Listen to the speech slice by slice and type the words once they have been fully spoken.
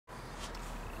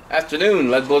Afternoon,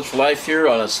 Lead Bullets for Life here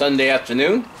on a Sunday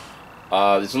afternoon.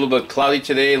 It's a little bit cloudy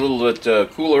today, a little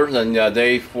bit cooler than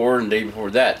day before and day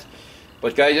before that.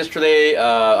 But guys, yesterday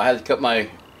I had to cut my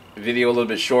video a little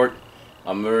bit short.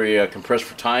 I'm very compressed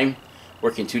for time,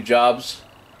 working 2 jobs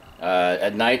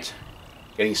at night,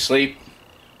 getting sleep,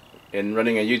 and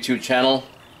running a YouTube channel,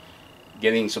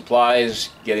 getting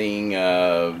supplies, getting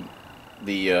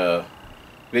the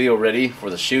video ready for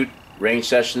the shoot, range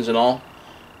sessions and all,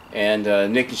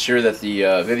 and making sure that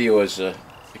the video is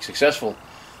successful.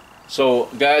 So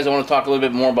guys, I want to talk a little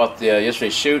bit more about the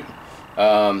yesterday's shoot.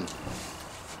 I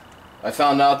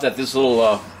found out that this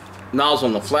little nozzle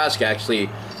on the flask actually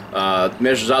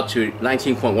measures out to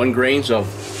 19.1 grains of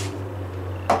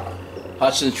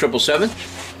Hudson's 777,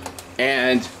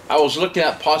 and I was looking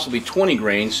at possibly 20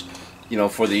 grains, you know,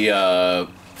 for the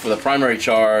primary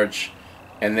charge,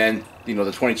 and then the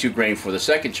 22 grain for the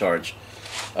second charge,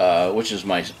 which is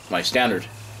my standard,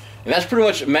 and that's pretty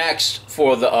much maxed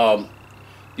for the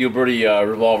Alberti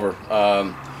revolver.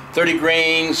 30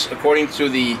 grains according to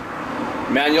the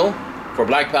manual for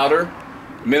black powder,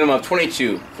 minimum of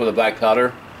 22 for the black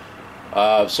powder.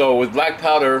 So with black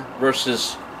powder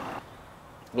versus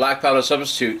black powder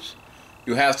substitutes,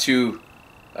 you have to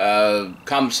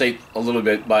compensate a little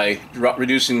bit by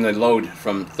reducing the load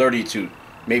from 30 to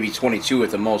maybe 22 at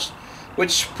the most,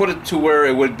 which put it to where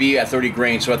it would be at 30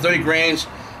 grains. So at 30 grains,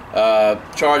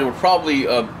 charge will probably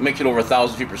make it over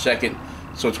 1,000 feet per second.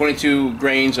 So 22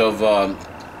 grains of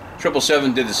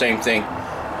 777 did the same thing,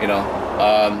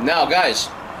 Now guys,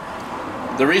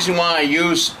 the reason why I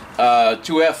use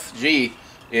 2FG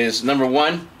is, number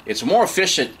one, it's more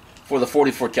efficient for the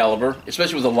 44 caliber,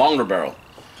 especially with a longer barrel,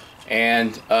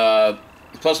 and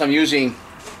plus I'm using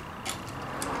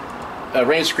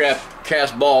rain scrap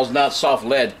cast balls, not soft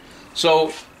lead,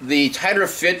 so the tighter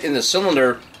fit in the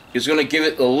cylinder is going to give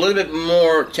it a little bit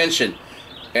more tension,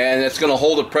 and it's going to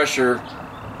hold the pressure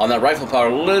on that rifle powder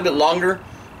a little bit longer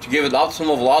to give it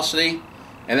optimal velocity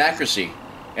and accuracy.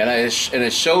 And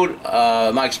it showed,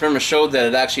 my experiment showed that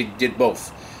it actually did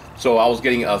both. So I was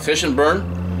getting efficient burn,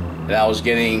 and I was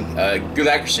getting good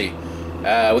accuracy.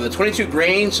 With the 22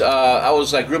 grains, I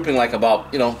was like grouping like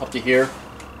about, up to here,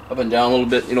 up and down a little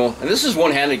bit, And this is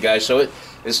one-handed, guys, so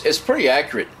it's pretty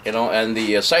accurate, and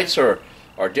the sights are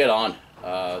dead on.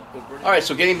 Alright,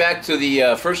 so getting back to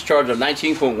the first charge of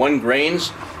 19.1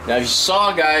 grains. Now, if you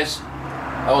saw, guys,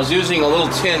 I was using a little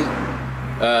tin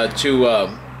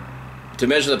to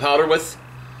measure the powder with,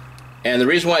 and the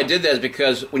reason why I did that is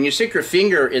because when you stick your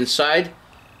finger inside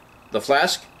the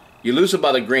flask, you lose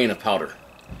about a grain of powder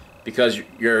because a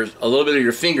little bit of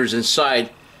your fingers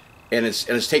inside, and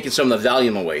it's taking some of the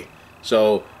volume away.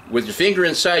 So with your finger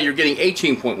inside, you're getting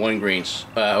 18.1 grains,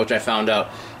 which I found out.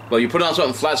 Well, you put on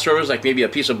something flat surface, like maybe a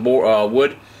piece of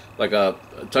wood, like a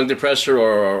tongue depressor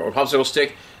or a popsicle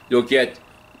stick, you'll get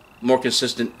more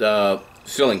consistent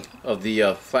filling of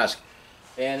the flask.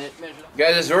 And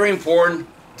guys, it's very important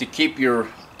to keep your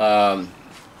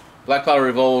black powder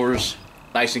revolvers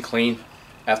nice and clean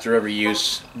after every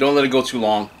use. Don't let it go too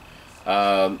long.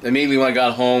 Immediately when I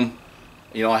got home,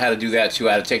 I had to do that too.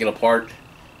 I had to take it apart,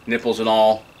 nipples and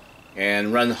all,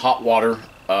 and run hot water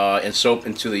and soap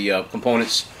into the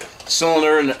components,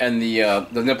 cylinder and the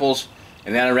nipples,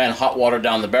 and then I ran hot water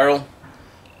down the barrel,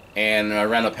 and I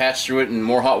ran a patch through it and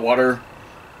more hot water,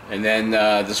 and then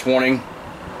this morning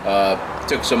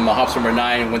took some hops number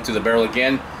 9 and went through the barrel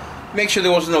again. Make sure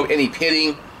there wasn't any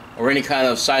pitting or any kind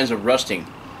of signs of rusting.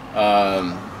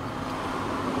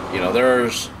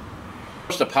 There's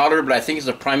the powder, but I think it's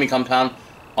a priming compound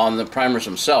on the primers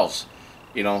themselves.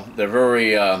 They're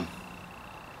very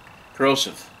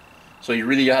corrosive, so you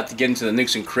really have to get into the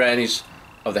nooks and crannies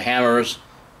of the hammers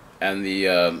and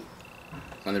the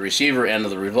receiver end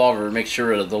of the revolver. Make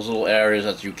sure that those little areas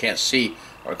that you can't see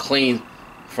are clean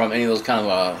from any of those kind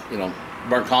of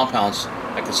burnt compounds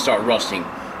that can start rusting.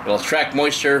 It'll attract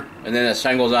moisture, and then as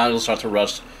time goes on, it'll start to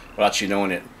rust without you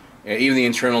knowing it. Even the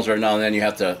internals are, now and then you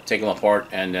have to take them apart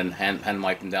and then hand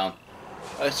wipe them down.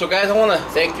 So guys, I want to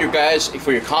thank you guys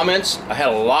for your comments. I had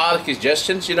a lot of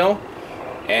suggestions,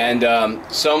 and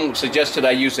some suggested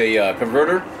I use a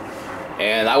converter,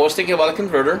 and I was thinking about a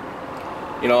converter.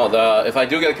 If I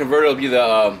do get a converter, it'll be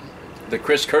the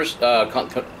Chris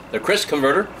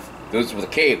converter. This is with a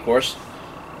K, of course.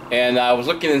 And I was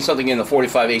looking in something in the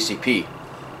 45 ACP,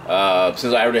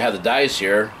 since I already have the dies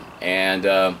here, and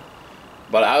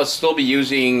but I'll still be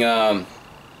using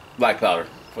black powder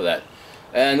for that.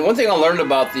 And one thing I learned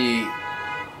about the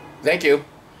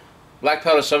black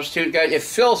powder substitute, guys, it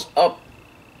fills up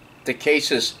the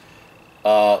cases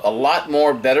a lot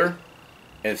more better,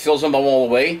 and it fills them all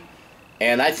the way.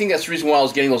 And I think that's the reason why I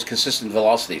was getting those consistent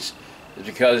velocities, is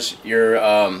because your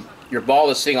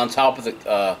ball is sitting on top of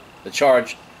the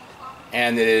charge,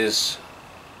 and it is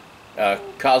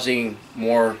causing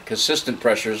more consistent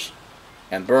pressures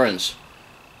and burns,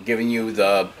 giving you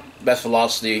the best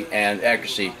velocity and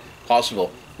accuracy possible.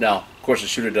 Now, of course, the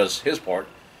shooter does his part.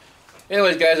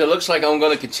 Anyways, guys, it looks like I'm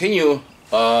going to continue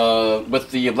with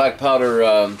the black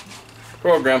powder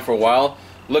program for a while.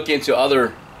 Look into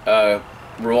other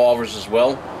revolvers as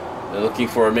well. Looking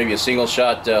for maybe a single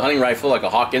shot hunting rifle, like a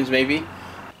Hawkins maybe.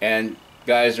 And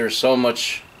guys, there's so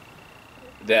much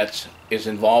that is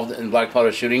involved in black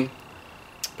powder shooting.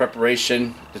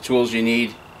 Preparation, the tools you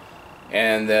need,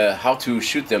 and how to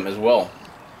shoot them as well.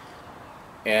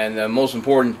 And most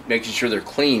important, making sure they're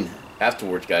clean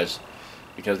afterwards, guys,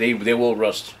 because they will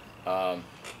rust.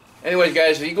 Anyways,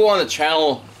 guys, if you go on the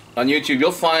channel on YouTube,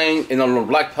 you'll find in the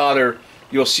black powder,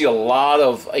 you'll see a lot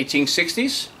of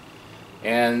 1860s,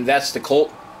 and that's the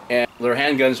Colt, and they're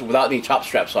handguns without any top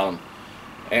straps on them.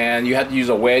 And you have to use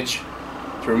a wedge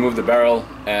to remove the barrel,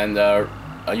 and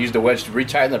use the wedge to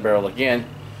retighten the barrel again,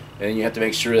 and you have to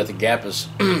make sure that the gap is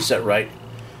set right.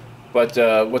 But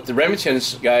with the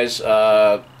Remingtons, guys,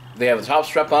 they have a top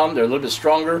strap on them. They're a little bit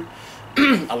stronger.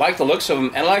 I like the looks of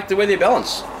them, and I like the way they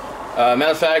balance.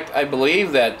 Matter of fact, I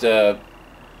believe that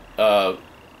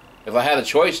if I had a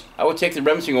choice, I would take the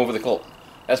Remington over the Colt.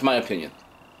 That's my opinion.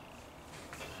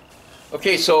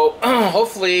 Okay, so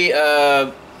hopefully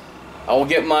I will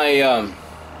get my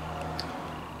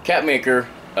cap maker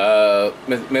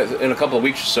in a couple of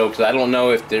weeks or so, because I don't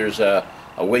know if there's a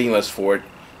waiting list for it.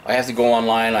 I have to go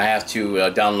online, I have to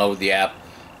download the app,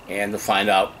 and to find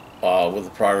out what the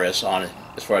progress on it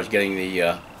as far as getting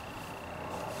the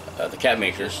cap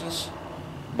makers.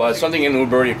 But something in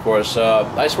Uberti, of course.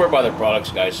 I swear by their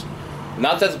products, guys.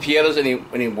 Not that the Pietta's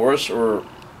any worse or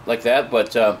like that,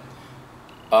 but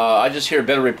I just hear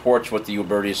better reports with the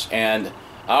Ubertis. And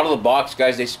out of the box,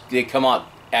 guys, they come out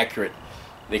accurate.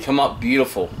 They come out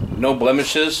beautiful. No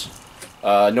blemishes,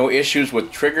 no issues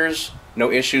with triggers,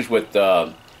 no issues with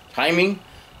timing,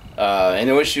 and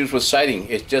no issues with sighting.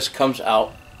 It just comes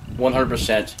out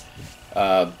 100%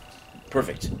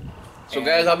 perfect. So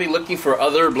guys, I'll be looking for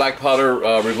other black powder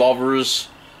revolvers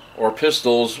or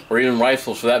pistols, or even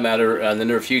rifles for that matter, in the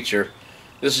near future.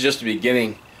 This is just the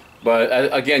beginning.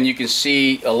 But again, you can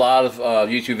see a lot of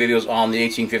YouTube videos on the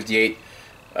 1858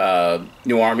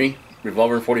 New Army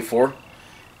revolver in 44.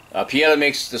 Pietta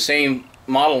makes the same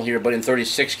model here, but in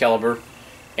 36 caliber.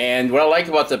 And what I like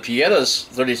about the Pietta's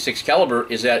 36 caliber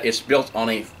is that it's built on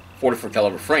a 44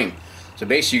 caliber frame. So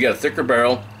basically, you got a thicker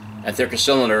barrel and thicker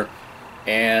cylinder,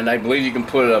 and I believe you can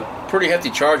put a pretty hefty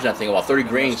charge in that thing, about 30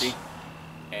 grains.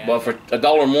 But for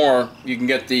 $1 more, you can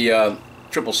get the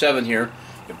 777 here.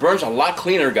 It burns a lot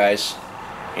cleaner, guys,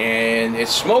 and it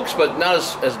smokes, but not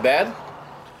as bad.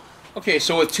 Okay,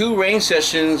 so with 2 range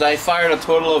sessions, I fired a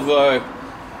total of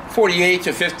 48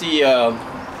 to 50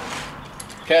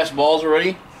 cast balls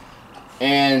already,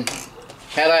 and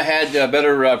had I had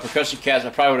better percussive cast, I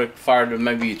probably would have fired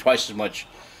maybe twice as much.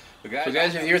 So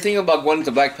guys, if you're thinking about going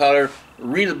into black powder,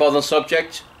 read about the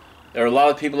subject. There are a lot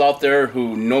of people out there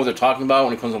who know what they're talking about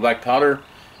when it comes to black powder,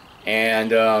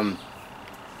 and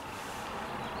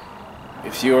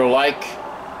if you're like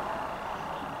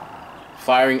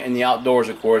firing in the outdoors,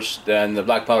 of course, then the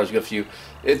black powder is good for you.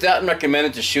 It's not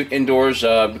recommended to shoot indoors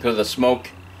because of the smoke,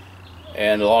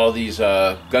 and a lot of these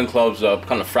gun clubs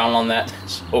kind of frown on that.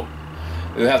 So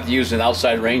you'll have to use an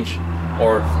outside range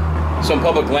or some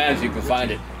public land if you can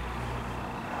find it.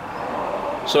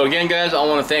 So again, guys, I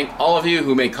want to thank all of you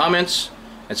who made comments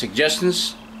and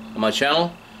suggestions on my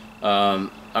channel.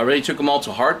 I really took them all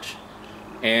to heart,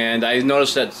 and I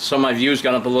noticed that some of my views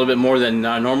got up a little bit more than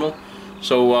normal.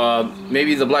 So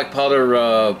maybe the black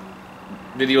powder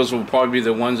videos will probably be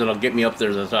the ones that'll get me up there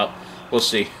to the top. We'll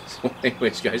see. So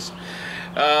anyways, guys,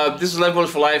 this is Lead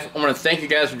Bullets for Life. I want to thank you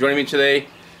guys for joining me today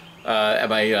at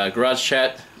my garage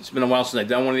chat. It's been a while since I've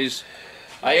done one of these.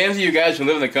 I envy you guys who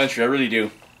live in the country. I really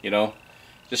do. You know,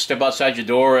 just step outside your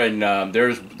door and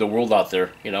there's the world out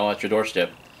there, you know, at your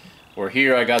doorstep. Where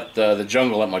here I got the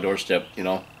jungle at my doorstep, you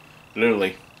know,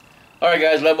 literally. Alright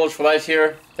guys, Lead Bullets for Life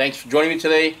here. Thanks for joining me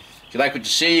today. If you like what you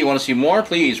see, you want to see more,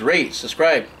 please rate,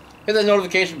 subscribe, hit that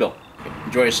notification bell.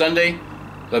 Enjoy your Sunday.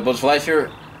 Lead Bullets for Life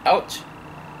here, out.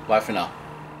 Bye for now.